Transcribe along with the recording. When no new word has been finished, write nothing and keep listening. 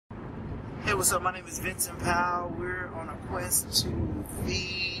Hey, what's up? My name is Vincent Powell. We're on a quest to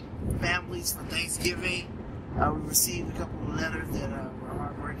feed families for Thanksgiving. We received a couple of letters that were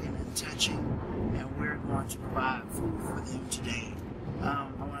heartbreaking and touching, and we're going to provide food for them today. I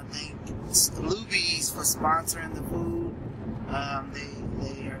want to thank the Lubies for sponsoring the food.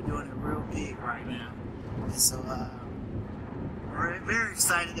 They are doing it real big right now. And so we're very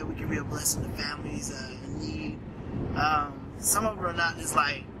excited that we can be a blessing to families in need. Some of them are not just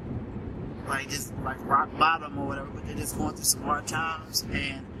like rock bottom or whatever, but they're just going through some hard times,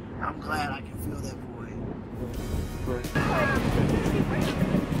 and I'm glad I can fill that void.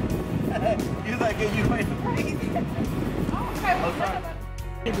 You like it? You ain't afraid.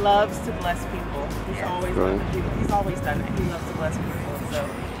 He loves to bless people. He's always done it. He loves to bless people. So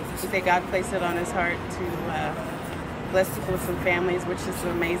we say God placed it on his heart to bless people with some families, which is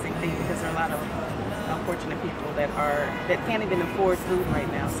an amazing thing because there are a lot of unfortunate people that can't even afford food right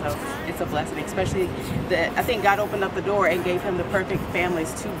now. So it's a blessing, especially that I think God opened up the door and gave him the perfect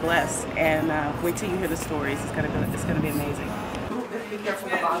families to bless. And wait till you hear the stories. It's gonna be amazing. Be careful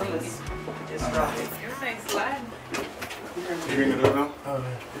the bottom is dry. Everything's sliding. You ring the doorbell? Oh,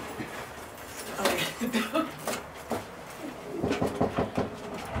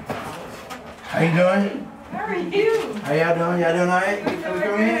 how you doing? How are you? How y'all doing? Y'all doing all right? Can we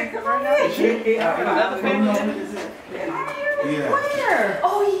come in? Come on in. Yeah. Where?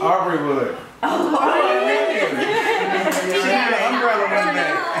 Oh, yeah. Aubreywood. Oh, She had an umbrella one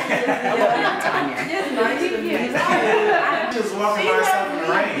day. Just walking by myself in the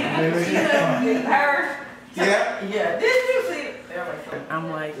rain. Yeah. Yeah. Did you see? I'm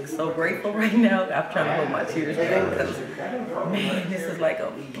like so grateful right now. I'm trying to hold my tears back because, man, this is like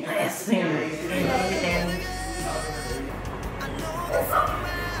a blessing. And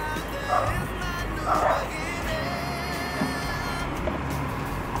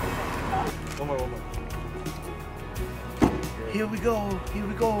One more. Here we go. Here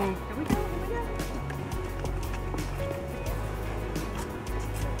we go.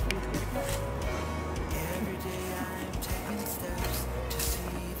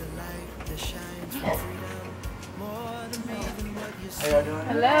 How y'all doing?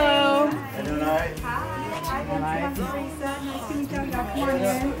 hello. Y'all doing all right? Hi, nice to meet y'all. Y'all come on in.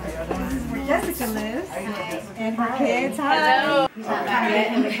 This is where Jessica lives. And her kids. Hello. He's not back yet.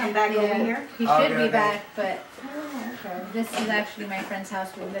 He'll come back over here. He should be back, but this is actually my friend's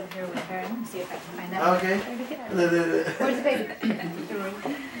house. We live here with her. Let me see if I can find out. Okay. Where's the baby?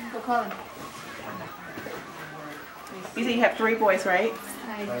 Go call him. You say you have 3 boys, right?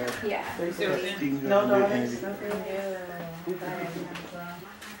 Yeah. No daughters.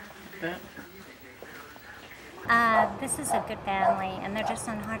 This is a good family, and they're just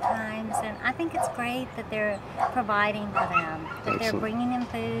on hard times, and I think it's great that they're providing for them, that they're bringing in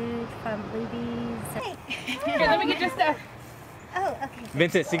food from Lubies. Hey. Here, let me get your stuff. Oh, okay.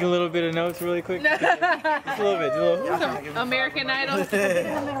 Vincent, sing a little bit of notes really quick. Just a little bit. Some American Idol.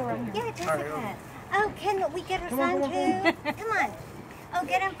 Yeah, Jessica. Oh, can we get her son too? Come on. Oh,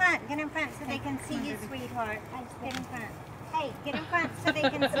 get in front so they can see you, sweetheart. Get in front. Hey, get in front so they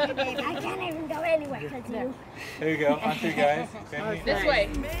can see you, baby. I can't even go anywhere because you. There you go. On 3 guys. Family. This way.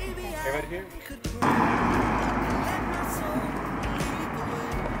 Everybody here?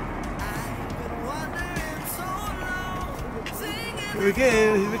 Here we go.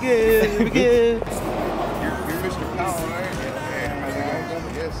 You're Mr. Powell, right?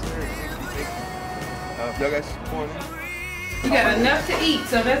 Yes, sir. Y'all guys going in? You got enough to eat,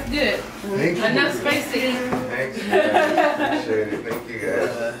 so that's good. Thank you. Enough space to eat. Thanks, you guys. Appreciate it. Thank you,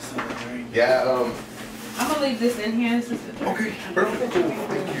 guys. Yeah, I'm gonna leave this in here. This is okay, perfect, cool,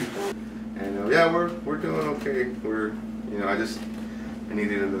 thank you. And yeah, we're doing okay. I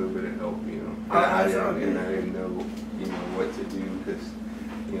needed a little bit of help, and I didn't know, what to do because,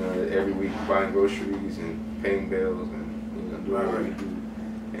 every week buying groceries and paying bills and, doing what we do.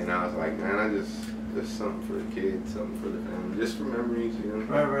 And I was like, man, just something for the kids, something for the family, just for memories,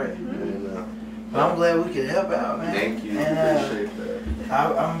 Right. And, well, I'm glad we could help out, man. Thank you, And, appreciate that.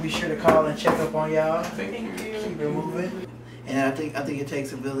 I'm gonna be sure to call and check up on y'all. Thank you. Keep it moving. And I think it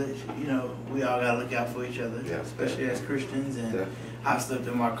takes a village. We all gotta look out for each other, especially as Christians. And I've slept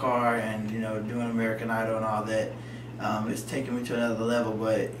in my car and doing American Idol and all that. It's taking me to another level,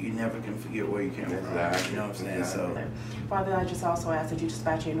 but you never can forget where you came from. You know what I'm saying? So, Father, I just also ask that you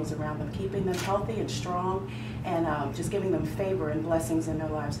dispatch angels around them, keeping them healthy and strong, and just giving them favor and blessings in their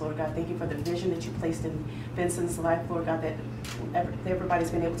lives, Lord God. Thank you for the vision that you placed in Vincent's life, Lord God, that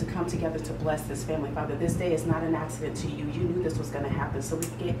everybody's been able to come together to bless this family, Father. This day is not an accident to you. You knew this was going to happen, so we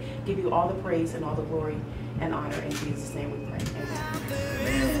give you all the praise and all the glory and honor. In Jesus' name we pray.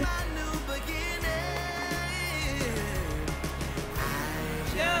 Amen.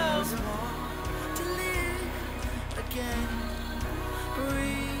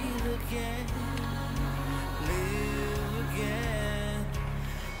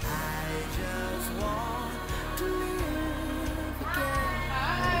 Hello.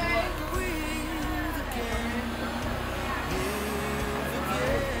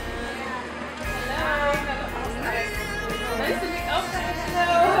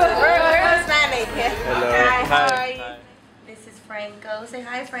 Hi. This is Franco. Say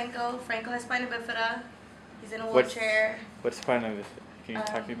hi, Franco. Franco has spina bifida. He's in a wheelchair. What's spina bifida? Can you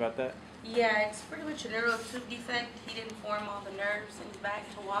talk to me about that? Yeah, it's pretty much a neural tube defect. He didn't form all the nerves in his back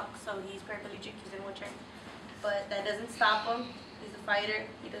to walk, so he's paraplegic. He's in a wheelchair. But that doesn't stop him. He's a fighter.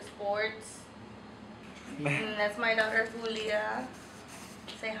 He does sports. And that's my daughter, Julia.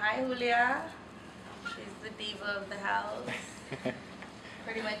 Say hi, Julia. She's the diva of the house.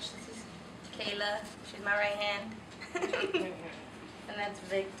 Pretty much, this is Kayla. She's my right hand. And that's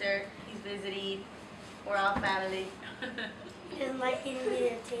Victor. He's visiting. We're all family. And liking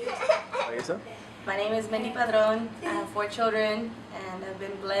me too. By yourself? My name is Mindy Padron. I have 4 children, and I've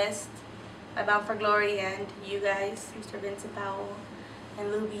been blessed by Bound for Glory and you guys, Mr. Vincent Powell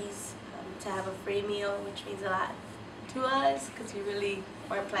and Luby's, to have a free meal, which means a lot to us because we really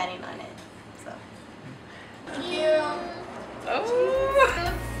weren't planning on it. So. Thank you. Oh.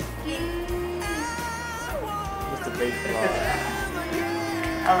 Just a big vlog.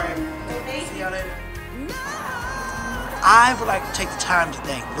 Alright. See y'all later. I would like to take the time to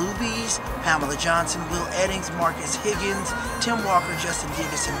thank Luby's, Pamela Johnson, Will Eddings, Marcus Higgins, Tim Walker, Justin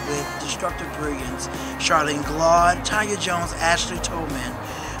Dickenson with Destructive Brilliance, Charlene Glaude, Tanya Jones, Ashley Tolman,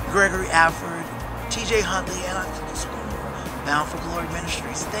 Gregory Alford, TJ Huntley, and I think it's Bound for Glory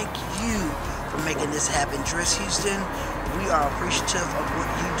Ministries. Thank you for making this happen. Dress Houston, we are appreciative of what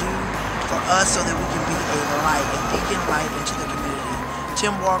you do for us so that we can be a light, a beacon light into the community.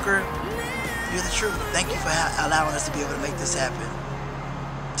 Tim Walker, you're the truth. Thank you for allowing us to be able to make this happen.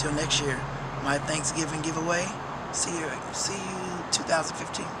 Till next year, my Thanksgiving giveaway. See you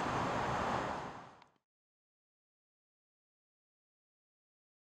 2015.